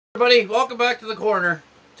Everybody, welcome back to the corner.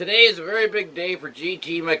 Today is a very big day for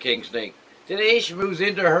GT, my Kingsnake. Today she moves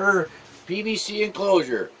into her PVC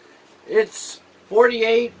enclosure. It's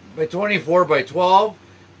 48 by 24 by 12,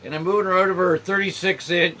 and I'm moving her out of her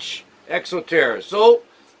 36-inch Exoterra. So,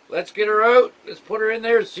 let's get her out. Let's put her in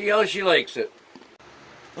there and see how she likes it.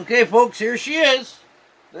 Okay, folks, here she is.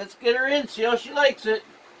 Let's get her in, see how she likes it.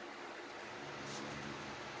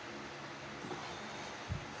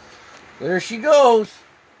 There she goes.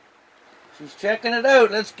 She's checking it out.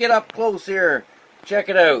 Let's get up close here. Check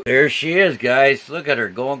it out. There she is, guys. Look at her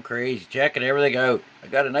going crazy, checking everything out. I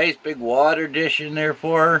got a nice big water dish in there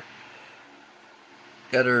for her.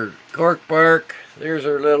 Got her cork bark. There's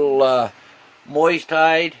her little moist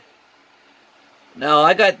hide. Now,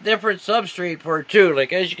 I got different substrate for her, too.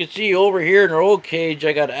 Like, as you can see over here in her old cage,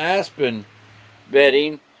 I got aspen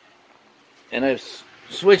bedding. And I've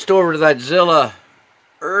switched over to that Zilla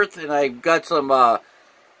earth, and I've got some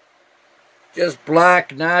just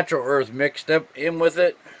black natural earth mixed up in with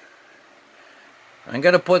it. I'm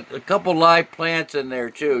going to put a couple live plants in there,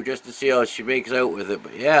 too, just to see how she makes out with it.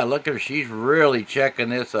 But, yeah, look at her. She's really checking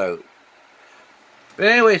this out. But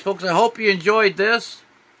anyways, folks, I hope you enjoyed this.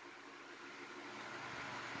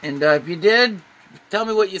 And if you did, tell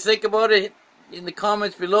me what you think about it in the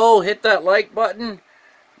comments below. Hit that like button.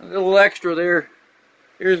 A little extra there.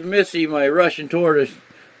 Here's Missy, my Russian tortoise.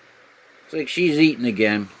 Looks like she's eating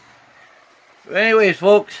again. But anyways,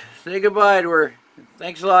 folks, say goodbye to her.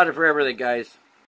 Thanks a lot for everything, guys.